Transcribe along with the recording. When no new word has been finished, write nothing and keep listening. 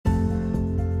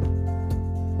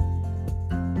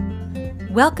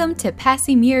Welcome to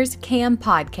Passy Muir's CAM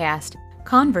podcast,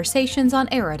 Conversations on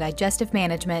Aerodigestive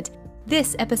Management.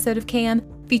 This episode of CAM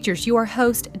features your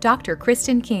host, Dr.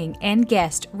 Kristen King, and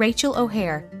guest, Rachel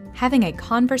O'Hare, having a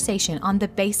conversation on the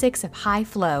basics of high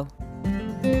flow.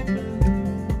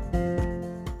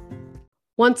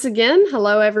 Once again,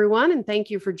 hello everyone, and thank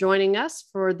you for joining us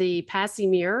for the Passy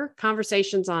Muir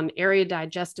Conversations on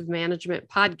Aerodigestive Management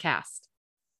podcast.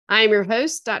 I am your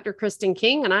host, Dr. Kristen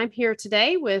King, and I'm here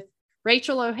today with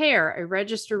Rachel O'Hare, a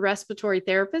registered respiratory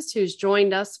therapist who's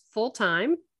joined us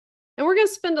full-time. And we're going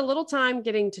to spend a little time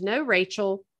getting to know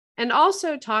Rachel and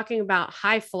also talking about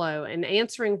high flow and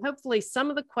answering hopefully some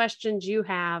of the questions you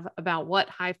have about what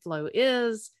high flow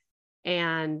is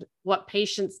and what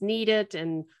patients need it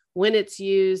and when it's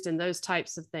used and those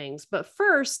types of things. But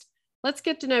first, let's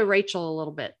get to know Rachel a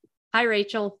little bit. Hi,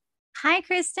 Rachel. Hi,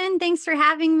 Kristen. Thanks for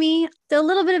having me. So a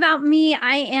little bit about me.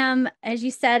 I am, as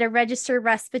you said, a registered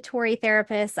respiratory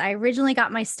therapist. I originally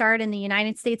got my start in the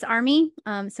United States Army,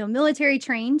 so military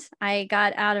trained. I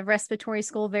got out of respiratory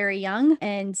school very young,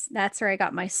 and that's where I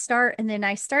got my start. And then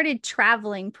I started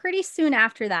traveling pretty soon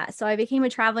after that. So I became a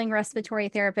traveling respiratory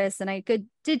therapist, and I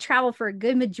did travel for a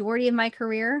good majority of my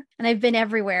career. And I've been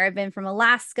everywhere. I've been from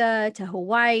Alaska to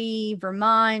Hawaii,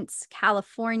 Vermont,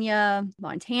 California,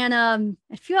 Montana,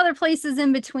 a few other places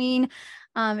in between.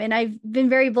 And I've been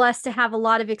very blessed to have a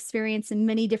lot of experience in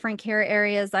many different care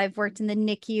areas. I've worked in the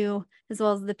NICU as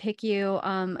well as the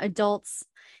PICU, adults.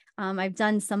 I've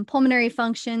done some pulmonary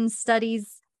function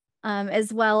studies,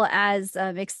 as well as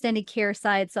extended care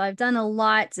side. So I've done a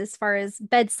lot as far as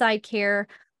bedside care.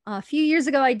 A few years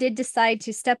ago, I did decide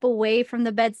to step away from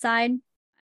the bedside.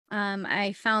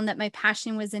 I found that my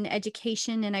passion was in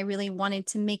education and I really wanted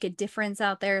to make a difference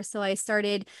out there. So I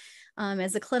started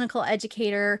as a clinical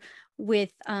educator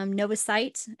with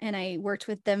Novasight, and I worked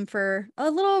with them for a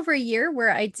little over a year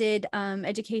where I did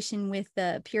education with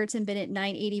the Puritan Bennett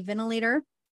 980 ventilator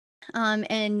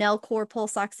and Nellcore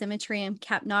pulse oximetry and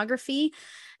capnography.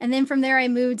 And then from there, I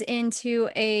moved into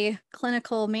a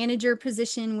clinical manager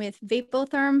position with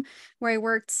Vapotherm, where I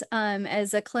worked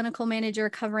as a clinical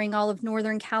manager covering all of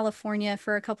Northern California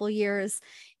for a couple of years.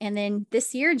 And then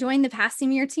this year joined the Passy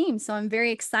Muir team. So I'm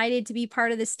very excited to be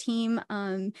part of this team.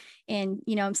 And,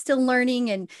 I'm still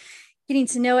learning and getting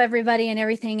to know everybody and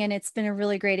everything. And it's been a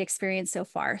really great experience so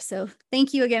far. So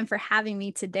thank you again for having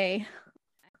me today.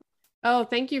 Oh,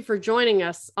 thank you for joining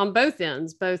us on both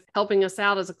ends, both helping us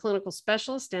out as a clinical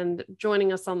specialist and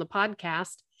joining us on the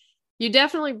podcast. You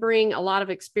definitely bring a lot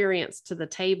of experience to the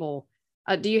table.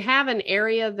 Do you have an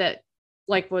area that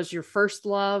was your first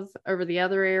love over the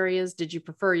other areas? Did you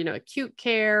prefer, acute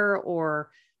care or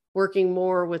working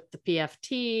more with the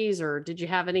PFTs, or did you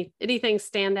have anything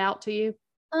stand out to you?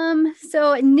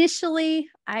 So initially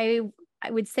I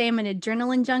would say I'm an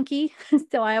adrenaline junkie.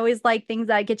 So I always like things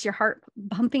that get your heart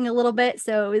bumping a little bit.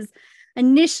 So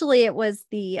initially it was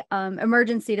the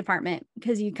emergency department,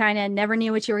 because you kind of never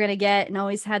knew what you were going to get and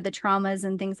always had the traumas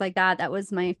and things like that. That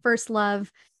was my first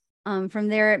love. From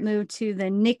there, it moved to the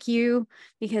NICU,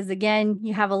 because again,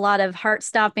 you have a lot of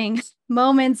heart-stopping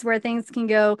moments where things can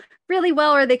go really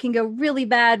well or they can go really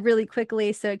bad really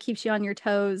quickly. So it keeps you on your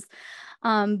toes.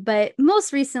 But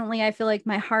most recently, I feel like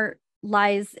my heart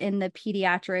lies in the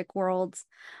pediatric world,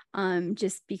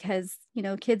 just because,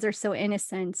 kids are so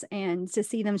innocent, and to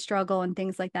see them struggle and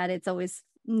things like that, it's always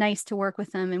nice to work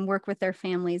with them and work with their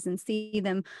families and see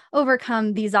them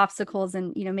overcome these obstacles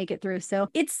and, make it through. So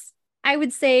I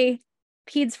would say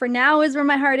peds for now is where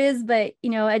my heart is, but,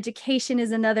 education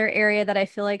is another area that I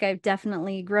feel like I've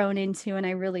definitely grown into and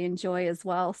I really enjoy as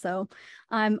well. So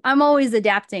I'm always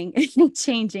adapting and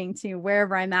changing to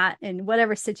wherever I'm at and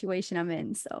whatever situation I'm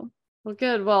in. So. Well,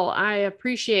 good. Well, I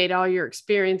appreciate all your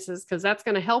experiences, because that's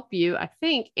going to help you, I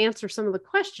think, answer some of the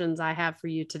questions I have for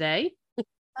you today.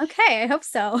 Okay, I hope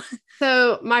so.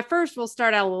 So my first, we'll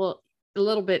start out a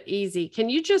little bit easy.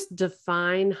 Can you just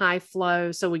define high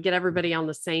flow so we get everybody on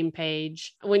the same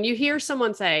page? When you hear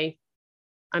someone say,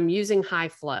 I'm using high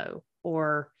flow,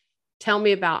 or tell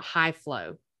me about high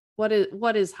flow, what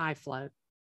is high flow?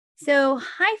 So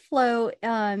high flow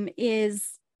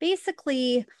is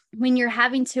basically when you're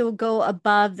having to go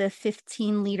above the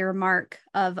 15-liter mark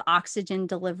of oxygen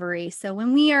delivery. So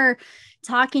when we are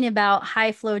talking about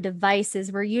high flow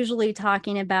devices, we're usually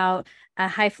talking about a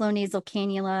high flow nasal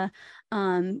cannula,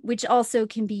 which also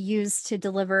can be used to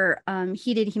deliver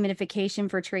heated humidification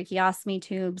for tracheostomy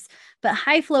tubes. But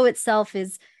high flow itself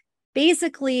is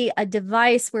basically a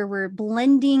device where we're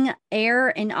blending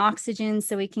air and oxygen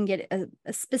so we can get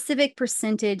a specific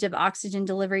percentage of oxygen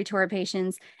delivery to our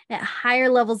patients at higher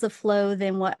levels of flow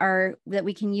than that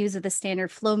we can use with a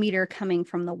standard flow meter coming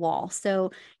from the wall.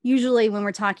 So usually when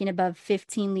we're talking above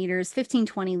 15 liters, 15,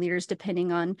 20 liters,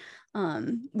 depending on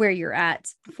where you're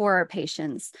at for our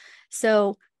patients.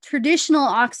 So traditional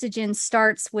oxygen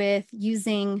starts with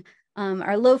using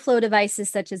our low flow devices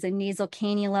such as a nasal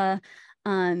cannula,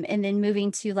 and then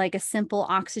moving to like a simple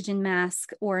oxygen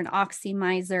mask or an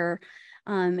oxymizer.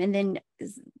 And then,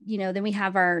 then we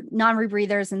have our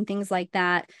non-rebreathers and things like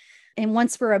that. And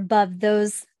once we're above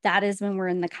those, that is when we're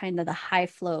in the kind of the high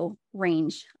flow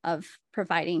range of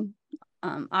providing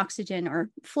oxygen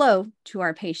or flow to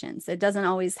our patients. It doesn't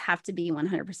always have to be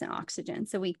 100% oxygen.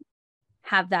 So we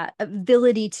have that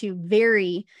ability to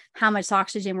vary how much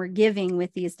oxygen we're giving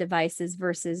with these devices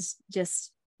versus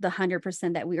just the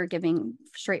 100% that we are giving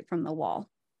straight from the wall.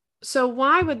 So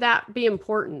why would that be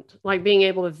important? Like being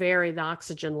able to vary the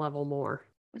oxygen level more?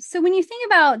 So when you think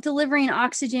about delivering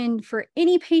oxygen for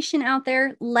any patient out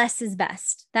there, less is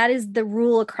best. That is the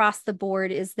rule across the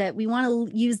board, is that we want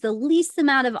to use the least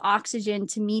amount of oxygen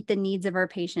to meet the needs of our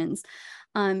patients.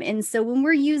 And so when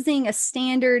we're using a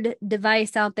standard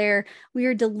device out there, we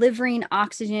are delivering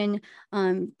oxygen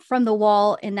from the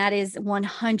wall, and that is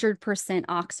 100%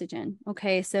 oxygen.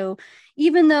 Okay. So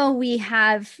even though we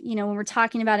have, when we're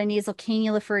talking about a nasal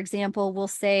cannula, for example, we'll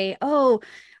say, oh,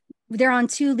 they're on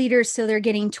 2 liters, so they're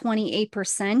getting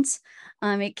 28%.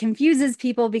 It confuses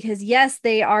people because yes,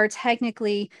 they are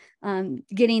technically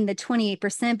getting the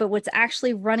 28%, but what's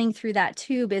actually running through that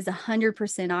tube is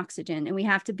 100% oxygen. And we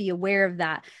have to be aware of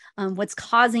that. What's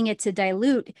causing it to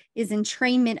dilute is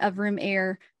entrainment of room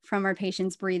air from our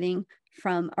patients breathing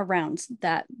from around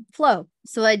that flow.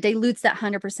 So it dilutes that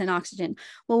 100% oxygen.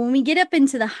 Well, when we get up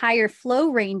into the higher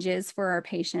flow ranges for our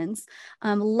patients,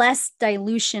 less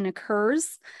dilution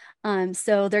occurs.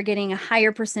 So they're getting a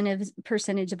higher percentage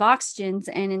of oxygens.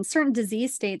 And in certain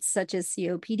disease states, such as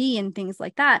COPD and things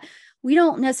like that, we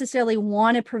don't necessarily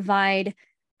want to provide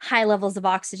high levels of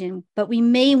oxygen, but we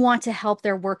may want to help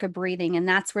their work of breathing. And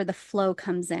that's where the flow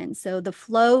comes in. So the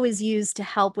flow is used to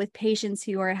help with patients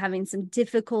who are having some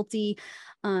difficulty,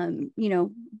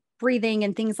 breathing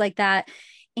and things like that,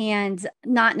 and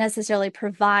not necessarily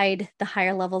provide the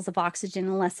higher levels of oxygen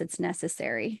unless it's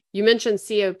necessary. You mentioned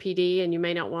COPD, and you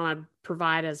may not want to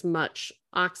provide as much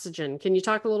oxygen. Can you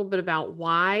talk a little bit about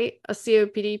why a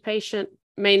COPD patient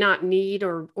may not need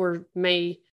or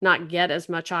may not get as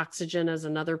much oxygen as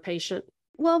another patient?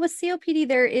 Well, with COPD,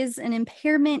 there is an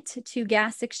impairment to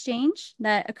gas exchange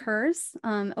that occurs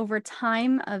over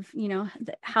time of,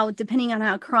 depending on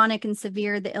how chronic and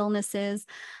severe the illness is.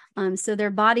 So their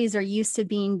bodies are used to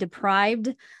being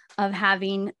deprived of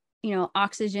having,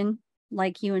 oxygen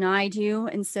like you and I do.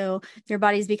 And so their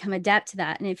bodies become adept to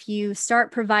that. And if you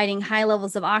start providing high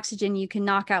levels of oxygen, you can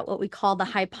knock out what we call the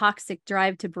hypoxic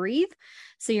drive to breathe.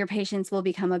 So your patients will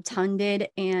become obtunded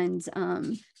and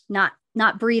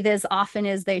not breathe as often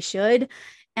as they should.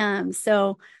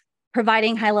 So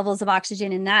providing high levels of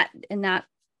oxygen in that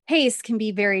pace can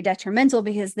be very detrimental,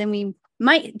 because then we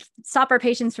might stop our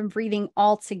patients from breathing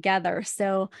altogether.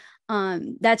 So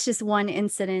that's just one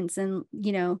incidence. And,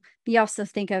 we also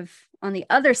think of on the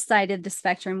other side of the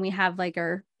spectrum, we have like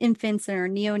our infants and our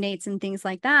neonates and things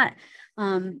like that.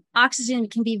 Oxygen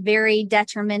can be very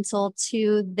detrimental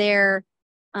to their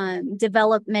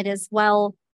development as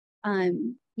well.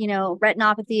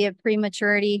 Retinopathy of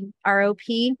prematurity,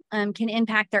 ROP, can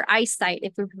impact their eyesight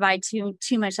if we provide too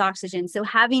much oxygen. So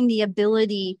having the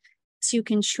ability to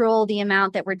control the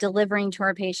amount that we're delivering to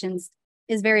our patients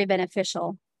is very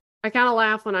beneficial. I kind of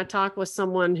laugh when I talk with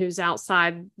someone who's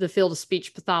outside the field of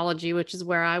speech pathology, which is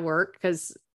where I work,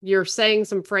 because you're saying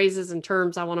some phrases and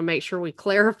terms I want to make sure we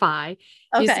clarify.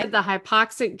 Okay. You said the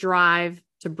hypoxic drive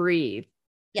to breathe.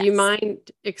 Yes. Do you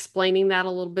mind explaining that a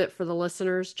little bit for the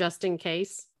listeners, just in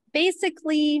case?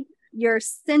 Basically, your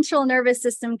central nervous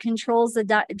system controls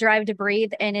the drive to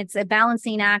breathe, and it's a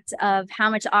balancing act of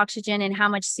how much oxygen and how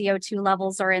much CO2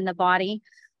 levels are in the body.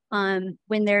 When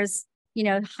there's,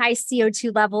 high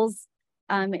CO2 levels,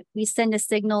 we send a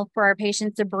signal for our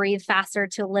patients to breathe faster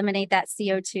to eliminate that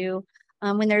CO2.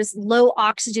 When there's low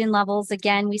oxygen levels,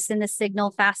 again, we send the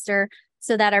signal faster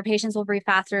so that our patients will breathe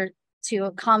faster to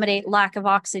accommodate lack of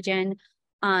oxygen.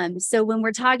 So when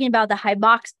we're talking about the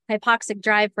hypoxic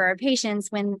drive for our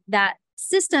patients, when that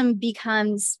system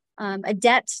becomes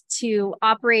adept to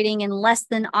operating in less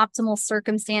than optimal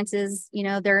circumstances,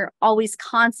 they're always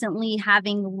constantly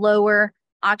having lower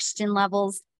oxygen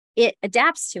levels. it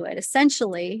adapts to it.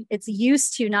 Essentially, it's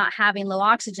used to not having low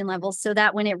oxygen levels, so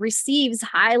that when it receives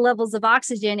high levels of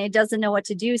oxygen, it doesn't know what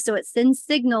to do. So it sends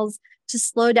signals to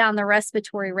slow down the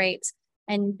respiratory rate.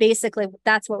 And basically,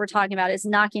 that's what we're talking about, is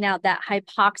knocking out that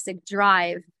hypoxic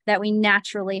drive that we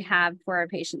naturally have for our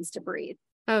patients to breathe.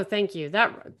 Oh, thank you.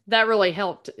 That really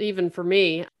helped even for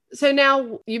me. So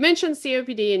now you mentioned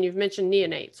COPD and you've mentioned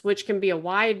neonates, which can be a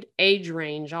wide age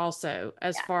range also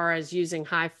as far as using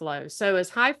high flow. So is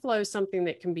high flow something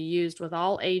that can be used with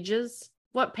all ages?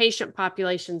 What patient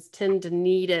populations tend to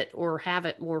need it or have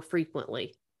it more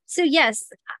frequently? So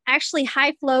yes, actually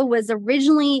high flow was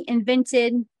originally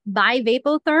invented by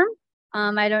Vapotherm.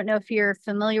 I don't know if you're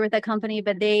familiar with that company,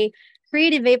 but they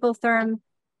created Vapotherm.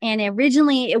 And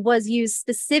originally it was used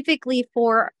specifically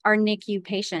for our NICU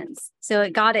patients. So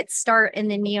it got its start in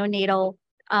the neonatal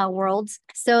world.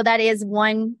 So that is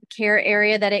one care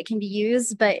area that it can be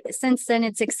used. But since then,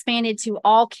 it's expanded to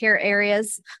all care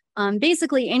areas.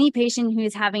 Basically, any patient who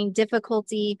is having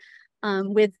difficulty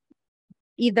with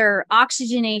either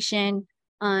oxygenation,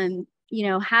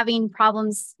 having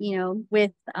problems,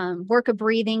 with work of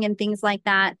breathing and things like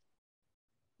that,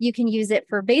 you can use it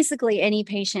for basically any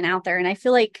patient out there. And I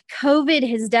feel like COVID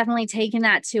has definitely taken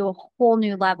that to a whole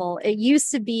new level. It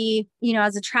used to be,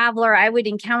 as a traveler, I would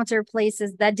encounter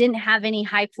places that didn't have any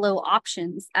high flow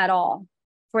options at all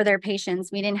for their patients.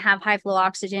 We didn't have high flow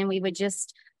oxygen. We would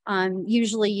just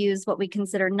usually use what we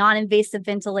consider non-invasive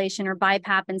ventilation or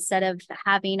BiPAP instead of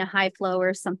having a high flow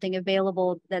or something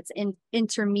available that's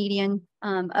intermediate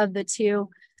of the two.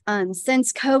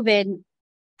 Since COVID,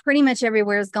 pretty much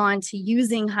everywhere has gone to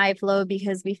using high flow,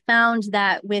 because we found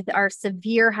that with our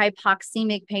severe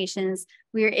hypoxemic patients,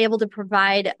 we are able to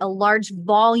provide a large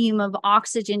volume of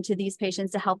oxygen to these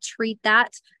patients to help treat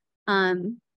that.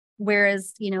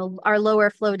 Whereas, our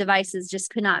lower flow devices just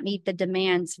could not meet the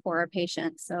demands for our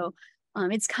patients. So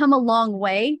it's come a long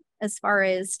way as far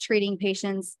as treating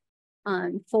patients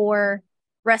for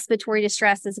respiratory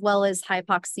distress as well as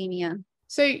hypoxemia.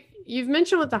 So you've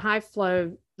mentioned with the high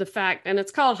flow, the fact, and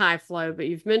it's called high flow, but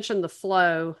you've mentioned the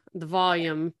flow, the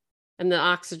volume, and the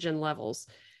oxygen levels.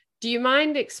 Do you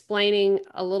mind explaining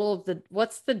a little of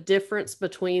what's the difference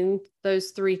between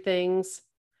those three things?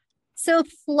 So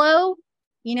flow,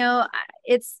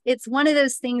 it's one of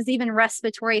those things, even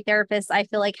respiratory therapists, I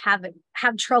feel like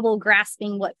have trouble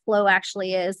grasping what flow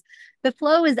actually is. The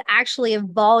flow is actually a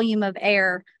volume of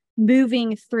air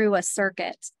moving through a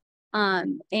circuit.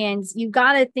 And you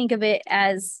got to think of it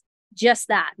as just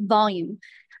that, volume.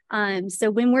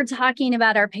 So when we're talking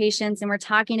about our patients and we're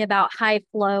talking about high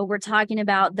flow, we're talking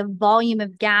about the volume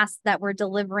of gas that we're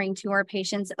delivering to our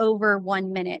patients over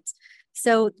 1 minute.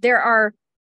 So there are,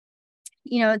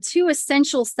 two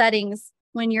essential settings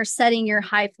when you're setting your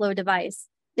high flow device.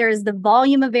 There is the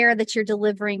volume of air that you're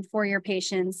delivering for your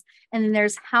patients, and then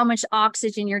there's how much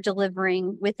oxygen you're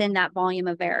delivering within that volume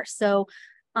of air. So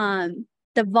the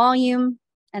volume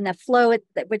and the flow,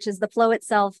 which is the flow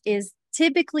itself, is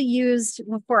typically used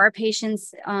for our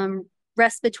patients'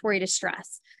 respiratory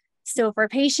distress. So if our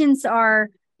patients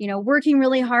are, working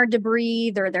really hard to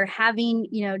breathe, or they're having,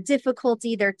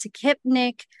 difficulty, they're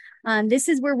tachypnic, this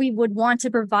is where we would want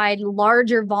to provide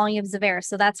larger volumes of air.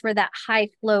 So that's where that high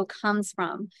flow comes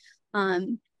from.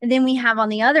 And then we have on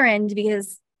the other end,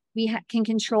 because we can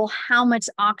control how much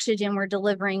oxygen we're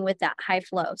delivering with that high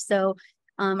flow. So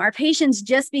our patients,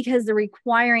 just because they're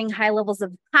requiring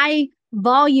high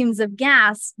volumes of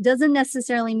gas, doesn't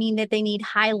necessarily mean that they need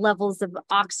high levels of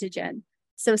oxygen.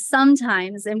 So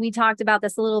sometimes, and we talked about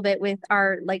this a little bit with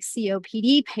our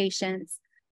COPD patients,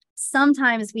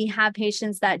 sometimes we have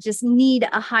patients that just need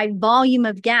a high volume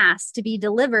of gas to be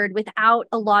delivered without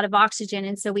a lot of oxygen.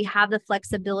 And so we have the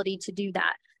flexibility to do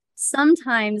that.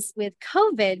 Sometimes with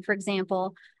COVID, for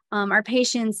example, our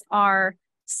patients are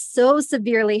so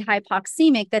severely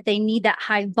hypoxemic that they need that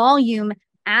high volume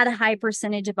at a high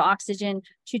percentage of oxygen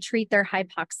to treat their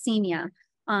hypoxemia.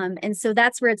 And so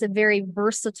that's where it's a very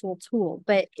versatile tool,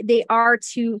 but they are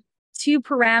two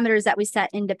parameters that we set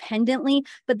independently,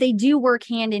 but they do work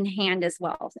hand in hand as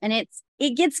well. And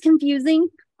it gets confusing,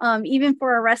 even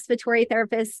for our respiratory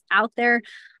therapists out there,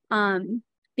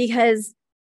 because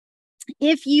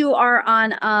if you are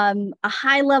on a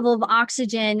high level of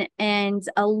oxygen and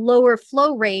a lower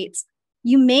flow rate,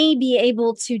 you may be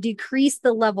able to decrease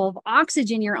the level of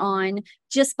oxygen you're on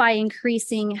just by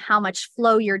increasing how much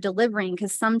flow you're delivering,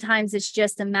 because sometimes it's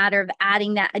just a matter of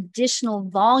adding that additional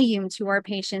volume to our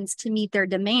patients to meet their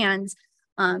demands,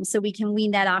 so we can wean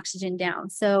that oxygen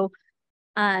down. So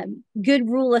good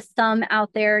rule of thumb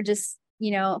out there, just,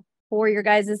 for your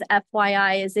guys'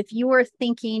 FYI, is if you are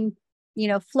thinking,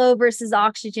 flow versus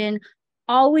oxygen,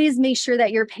 always make sure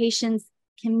that your patients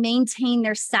can maintain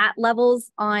their SAT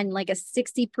levels on like a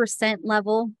 60%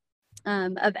 level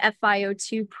of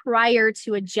FiO2 prior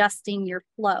to adjusting your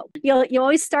flow. You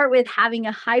always start with having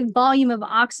a high volume of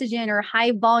oxygen or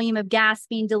high volume of gas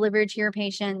being delivered to your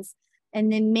patients,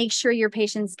 and then make sure your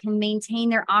patients can maintain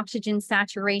their oxygen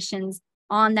saturations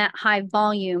on that high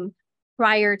volume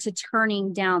prior to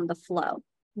turning down the flow.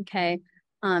 Okay.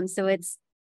 So it's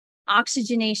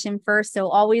oxygenation first. So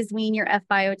always wean your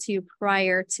FiO2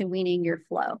 prior to weaning your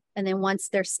flow. And then once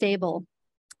they're stable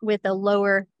with a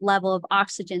lower level of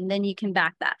oxygen, then you can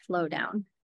back that flow down.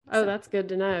 Oh, that's good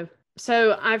to know.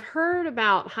 So I've heard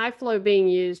about high flow being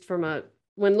used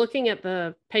when looking at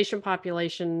the patient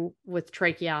population with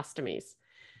tracheostomies.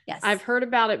 Yes. I've heard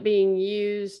about it being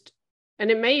used, and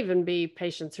it may even be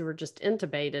patients who are just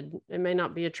intubated. It may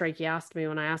not be a tracheostomy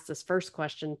when I ask this first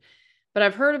question, but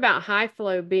I've heard about high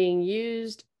flow being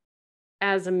used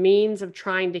as a means of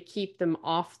trying to keep them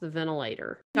off the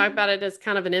ventilator. Talk about it as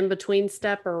kind of an in-between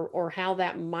step or how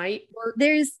that might work.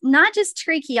 There's not just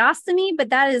tracheostomy,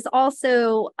 but that is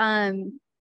also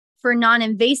for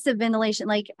non-invasive ventilation,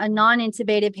 like a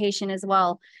non-intubated patient as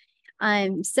well.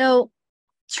 So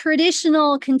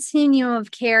traditional continuum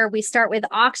of care, we start with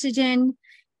oxygen,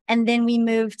 and then we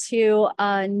move to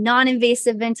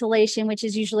non-invasive ventilation, which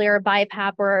is usually our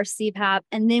BiPAP or our CPAP.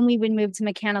 And then we would move to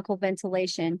mechanical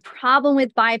ventilation. Problem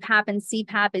with BiPAP and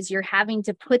CPAP is you're having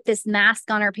to put this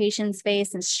mask on our patient's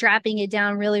face and strapping it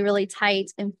down really, really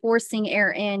tight and forcing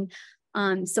air in.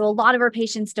 So a lot of our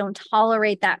patients don't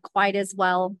tolerate that quite as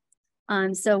well.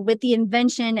 So with the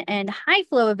invention and high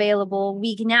flow available,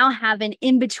 we can now have an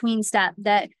in-between step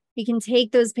that we can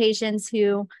take those patients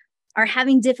who are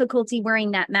having difficulty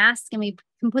wearing that mask, and we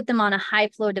can put them on a high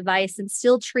flow device and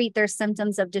still treat their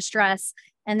symptoms of distress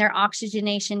and their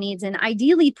oxygenation needs, and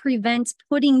ideally prevent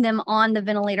putting them on the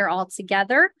ventilator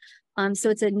altogether. So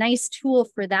it's a nice tool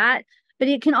for that. But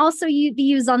it can also be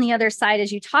used on the other side,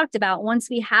 as you talked about. Once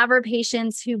we have our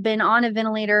patients who've been on a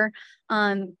ventilator,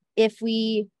 if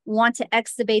we want to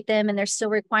extubate them and they're still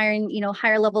requiring,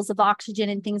 higher levels of oxygen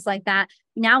and things like that,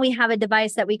 now we have a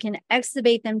device that we can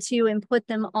extubate them to and put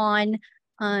them on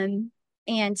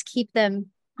and keep them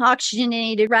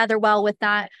oxygenated rather well with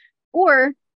that.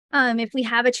 Or if we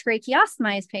have a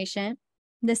tracheostomized patient,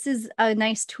 this is a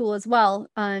nice tool as well,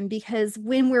 because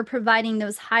when we're providing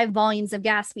those high volumes of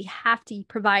gas, we have to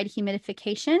provide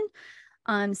humidification.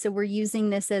 So we're using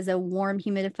this as a warm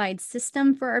humidified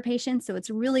system for our patients. So it's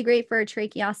really great for our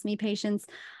tracheostomy patients.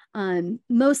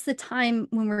 Most of the time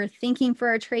when we're thinking for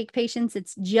our trach patients,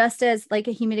 it's just as like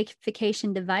a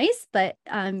humidification device, but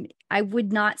I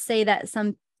would not say that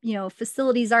some,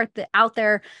 facilities out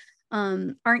there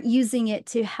aren't using it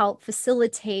to help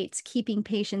facilitate keeping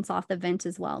patients off the vent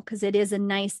as well, because it is a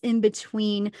nice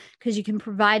in-between, because you can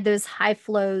provide those high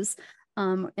flows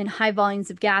and high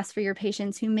volumes of gas for your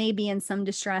patients who may be in some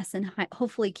distress, and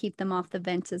hopefully keep them off the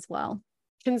vent as well.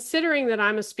 Considering that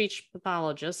I'm a speech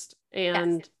pathologist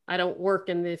and Yes. I don't work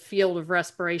in the field of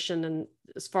respiration and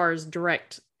as far as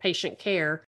direct patient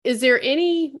care, is there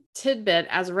any tidbit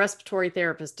as a respiratory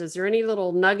therapist? Is there any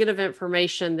little nugget of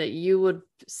information that you would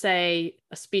say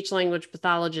a speech language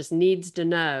pathologist needs to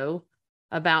know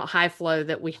about high flow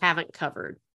that we haven't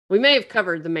covered? We may have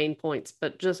covered the main points,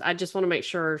 but I just want to make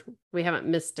sure we haven't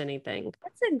missed anything.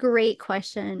 That's a great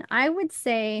question. I would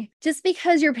say just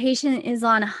because your patient is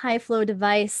on a high flow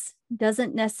device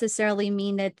doesn't necessarily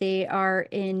mean that they are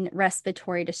in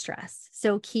respiratory distress.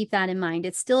 So keep that in mind.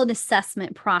 It's still an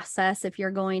assessment process if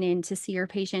you're going in to see your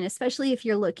patient, especially if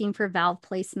you're looking for valve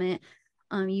placement.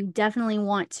 You definitely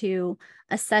want to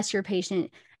assess your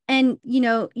patient. And,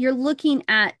 you're looking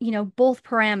at, both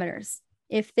parameters.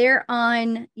 If they're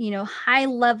on, high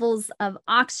levels of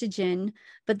oxygen,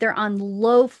 but they're on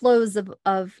low flows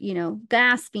of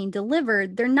gas being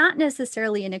delivered, they're not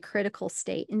necessarily in a critical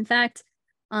state. In fact,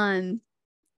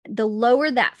 the lower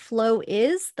that flow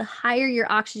is, the higher your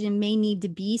oxygen may need to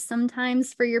be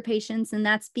sometimes for your patients. And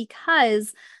that's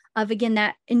because of, again,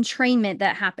 that entrainment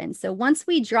that happens. So once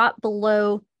we drop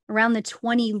below around the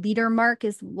 20-liter mark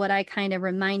is what I kind of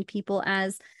remind people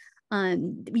as,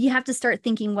 you have to start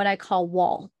thinking what I call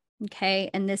wall. Okay.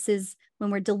 And this is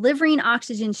when we're delivering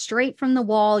oxygen straight from the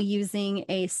wall using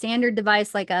a standard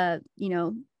device like a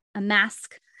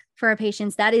mask for our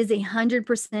patients. That is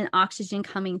 100% oxygen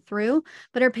coming through,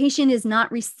 but our patient is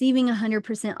not receiving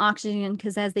 100% oxygen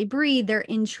because as they breathe, they're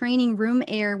entraining room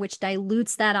air, which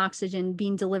dilutes that oxygen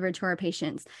being delivered to our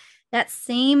patients. That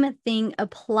same thing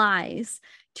applies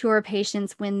to our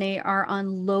patients when they are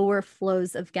on lower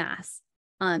flows of gas.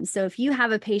 So if you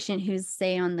have a patient who's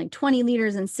say on like 20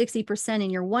 liters and 60%,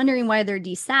 and you're wondering why they're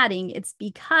desatting, it's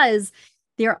because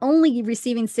they're only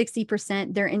receiving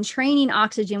 60%. They're entraining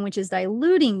oxygen, which is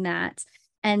diluting that.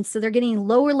 And so they're getting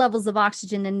lower levels of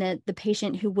oxygen than the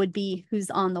patient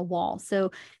who's on the wall.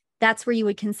 So that's where you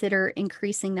would consider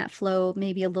increasing that flow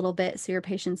maybe a little bit, so your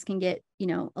patients can get,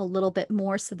 a little bit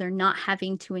more, so they're not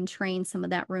having to entrain some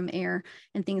of that room air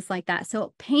and things like that.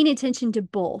 So paying attention to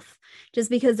both.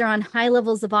 Just because they're on high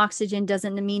levels of oxygen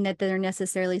doesn't mean that they're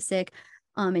necessarily sick.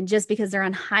 And just because they're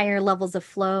on higher levels of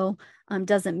flow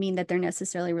doesn't mean that they're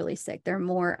necessarily really sick. They're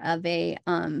more of a,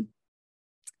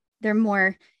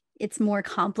 it's more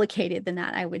complicated than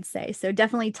that, I would say. So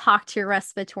definitely talk to your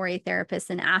respiratory therapist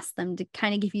and ask them to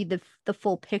kind of give you the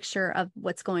full picture of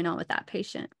what's going on with that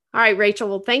patient. All right, Rachel.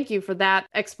 Well, thank you for that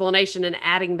explanation and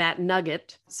adding that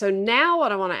nugget. So now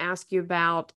what I want to ask you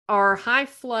about are high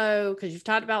flow, because you've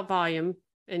talked about volume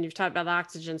and you've talked about the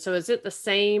oxygen. So is it the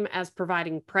same as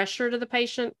providing pressure to the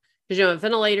patient? Because, a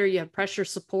ventilator, you have pressure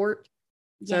support.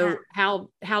 So Yeah.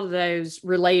 how do those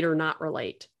relate or not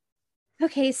relate?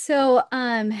 Okay, so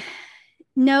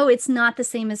no, it's not the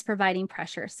same as providing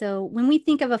pressure. So when we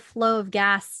think of a flow of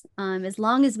gas, as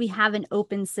long as we have an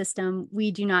open system,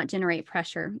 we do not generate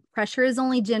pressure. Pressure is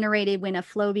only generated when a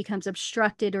flow becomes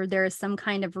obstructed or there is some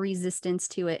kind of resistance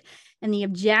to it. And the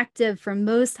objective for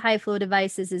most high flow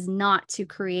devices is not to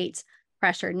create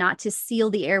pressure, not to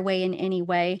seal the airway in any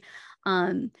way.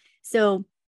 So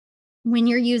when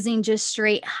you're using just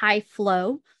straight high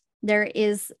flow, there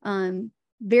is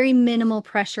very minimal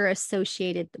pressure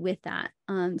associated with that.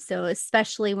 So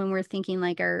especially when we're thinking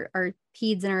like our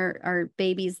peds and our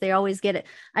babies, they always get it.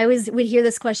 I always would hear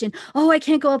this question, oh, I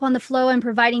can't go up on the flow, I'm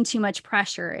providing too much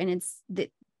pressure. And it's the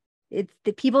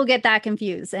people get that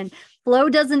confused, and flow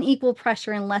doesn't equal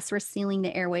pressure unless we're sealing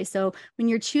the airway. So when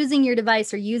you're choosing your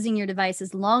device or using your device,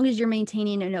 as long as you're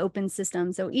maintaining an open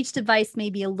system, so each device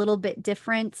may be a little bit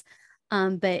different.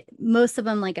 But most of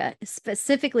them, like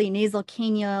specifically nasal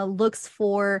cannula, looks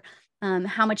for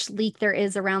how much leak there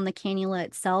is around the cannula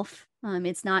itself.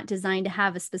 It's not designed to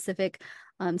have a specific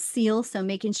seal, so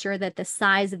making sure that the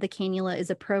size of the cannula is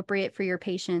appropriate for your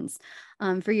patients.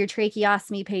 For your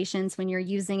tracheostomy patients, when you're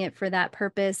using it for that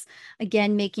purpose,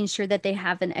 again, making sure that they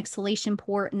have an exhalation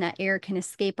port and that air can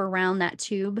escape around that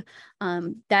tube.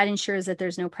 That ensures that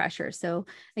there's no pressure. So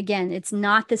again, it's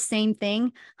not the same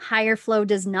thing. Higher flow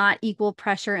does not equal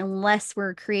pressure unless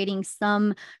we're creating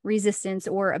some resistance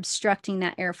or obstructing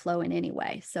that airflow in any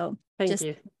way. So Thank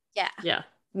you. Yeah. Yeah.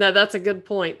 No, that's a good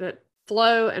point, that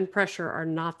flow and pressure are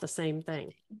not the same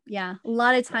thing. Yeah. A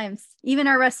lot of times, even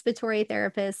our respiratory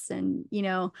therapists and,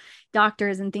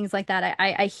 doctors and things like that,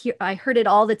 I heard it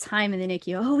all the time in the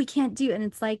NICU. Oh, we can't do it. And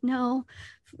it's like, no,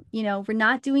 we're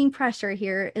not doing pressure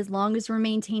here as long as we're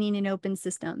maintaining an open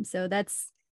system. So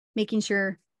that's making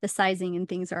sure the sizing and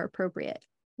things are appropriate.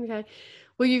 Okay.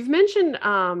 Well, you mentioned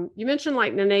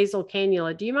like the nasal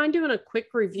cannula. Do you mind doing a quick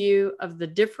review of the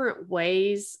different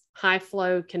ways high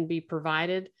flow can be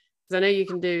provided? Because I know you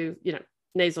can do,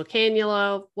 nasal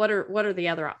cannula. What are the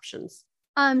other options?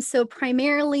 So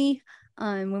primarily,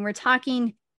 when we're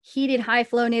talking heated high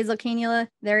flow nasal cannula,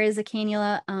 there is a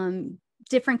cannula.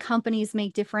 Different companies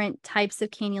make different types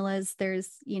of cannulas. There's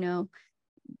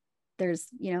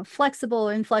flexible,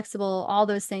 inflexible, all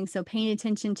those things. So paying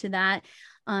attention to that.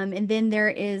 And then there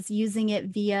is using it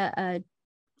via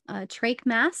a trach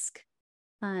mask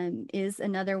is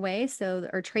another way. So,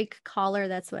 or trach collar,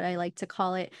 that's what I like to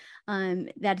call it.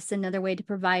 That's another way to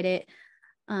provide it.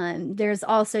 There's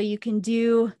also, you can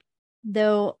do,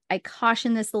 though I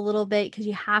caution this a little bit because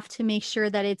you have to make sure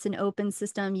that it's an open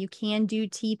system. You can do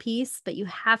T-piece, but you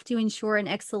have to ensure an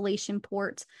exhalation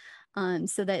port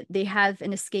so that they have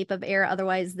an escape of air.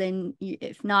 Otherwise,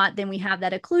 if not, then we have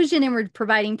that occlusion and we're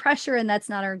providing pressure, and that's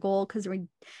not our goal, because when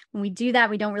we do that,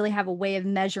 we don't really have a way of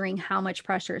measuring how much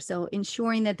pressure. So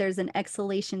ensuring that there's an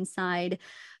exhalation side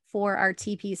for our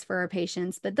T-piece for our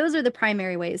patients. But those are the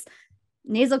primary ways: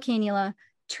 nasal cannula,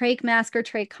 trach mask or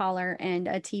trach collar, and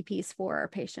a T-piece for our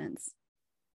patients.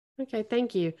 Okay,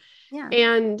 thank you. Yeah.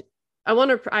 And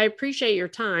I appreciate your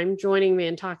time joining me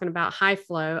and talking about high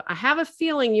flow. I have a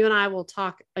feeling you and I will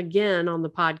talk again on the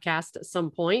podcast at some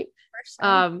point. For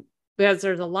sure. Because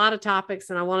there's a lot of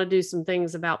topics and I want to do some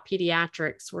things about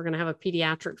pediatrics. We're going to have a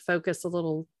pediatric focus a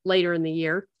little later in the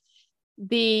year.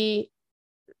 I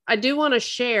do want to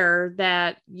share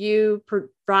that you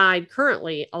provide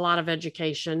currently a lot of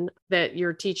education, that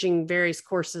you're teaching various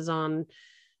courses on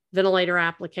ventilator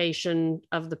application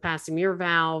of the Passy-Muir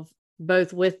valve,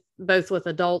 both with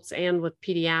adults and with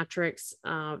pediatrics.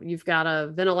 You've got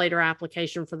a ventilator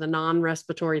application for the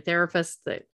non-respiratory therapist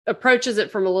that approaches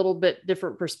it from a little bit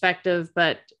different perspective,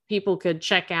 but people could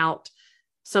check out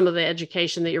some of the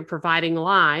education that you're providing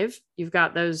live. You've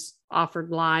got those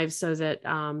offered live so that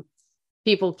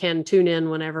people can tune in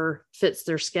whenever fits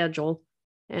their schedule.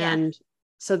 And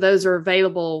so those are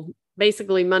available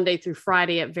basically Monday through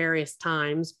Friday at various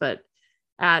times, but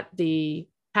at the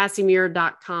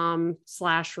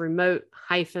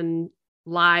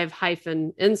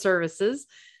PassiMIR.com/remote-live-in-services,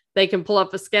 they can pull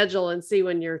up a schedule and see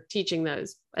when you're teaching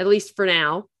those, at least for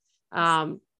now.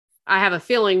 I have a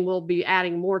feeling we'll be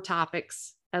adding more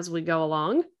topics as we go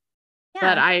along.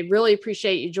 But I really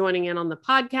appreciate you joining in on the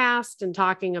podcast and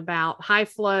talking about high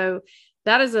flow.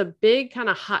 That is a big kind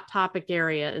of hot topic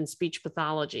area in speech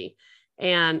pathology,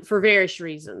 and for various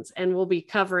reasons. And we'll be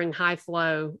covering high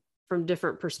flow from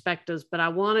different perspectives, but I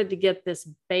wanted to get this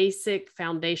basic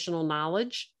foundational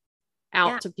knowledge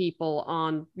out to people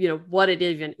on, what it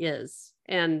even is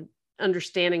and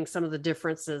understanding some of the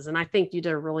differences. And I think you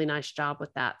did a really nice job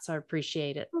with that. So I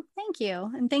appreciate it. Well, thank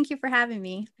you. And thank you for having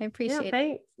me. I appreciate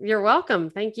it. You're welcome.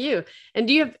 Thank you. And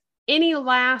do you have any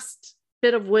last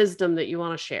bit of wisdom that you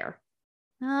want to share?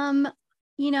 I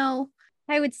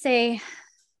would say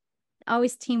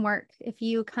always teamwork. If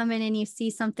you come in and you see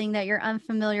something that you're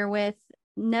unfamiliar with,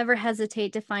 never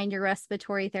hesitate to find your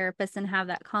respiratory therapist and have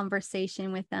that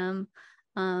conversation with them.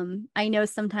 I know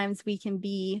sometimes we can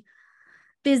be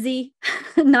busy,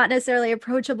 not necessarily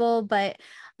approachable, but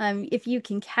if you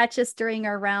can catch us during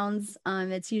our rounds,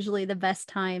 it's usually the best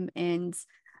time. And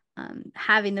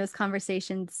having those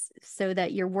conversations so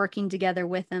that you're working together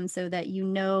with them so that you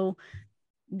know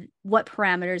what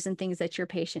parameters and things that your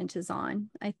patient is on.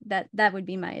 That would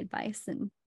be my advice.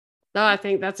 And I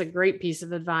think that's a great piece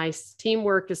of advice.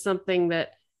 Teamwork is something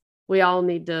that we all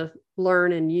need to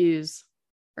learn and use.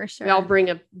 For sure. We all bring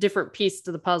a different piece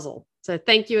to the puzzle. So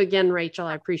thank you again, Rachel.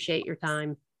 I appreciate your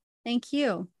time. Thank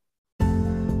you.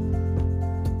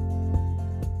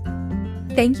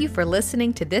 Thank you for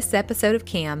listening to this episode of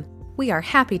CAM. We are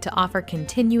happy to offer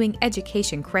continuing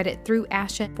education credit through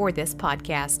ASHA for this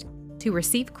podcast. To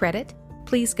receive credit,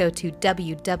 please go to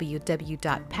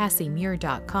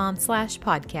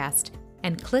www.passimir.com/podcast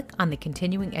and click on the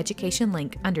continuing education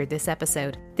link under this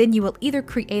episode. Then you will either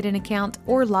create an account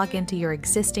or log into your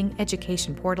existing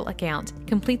education portal account.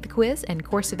 Complete the quiz and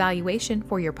course evaluation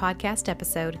for your podcast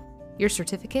episode. Your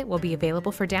certificate will be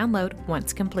available for download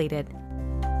once completed.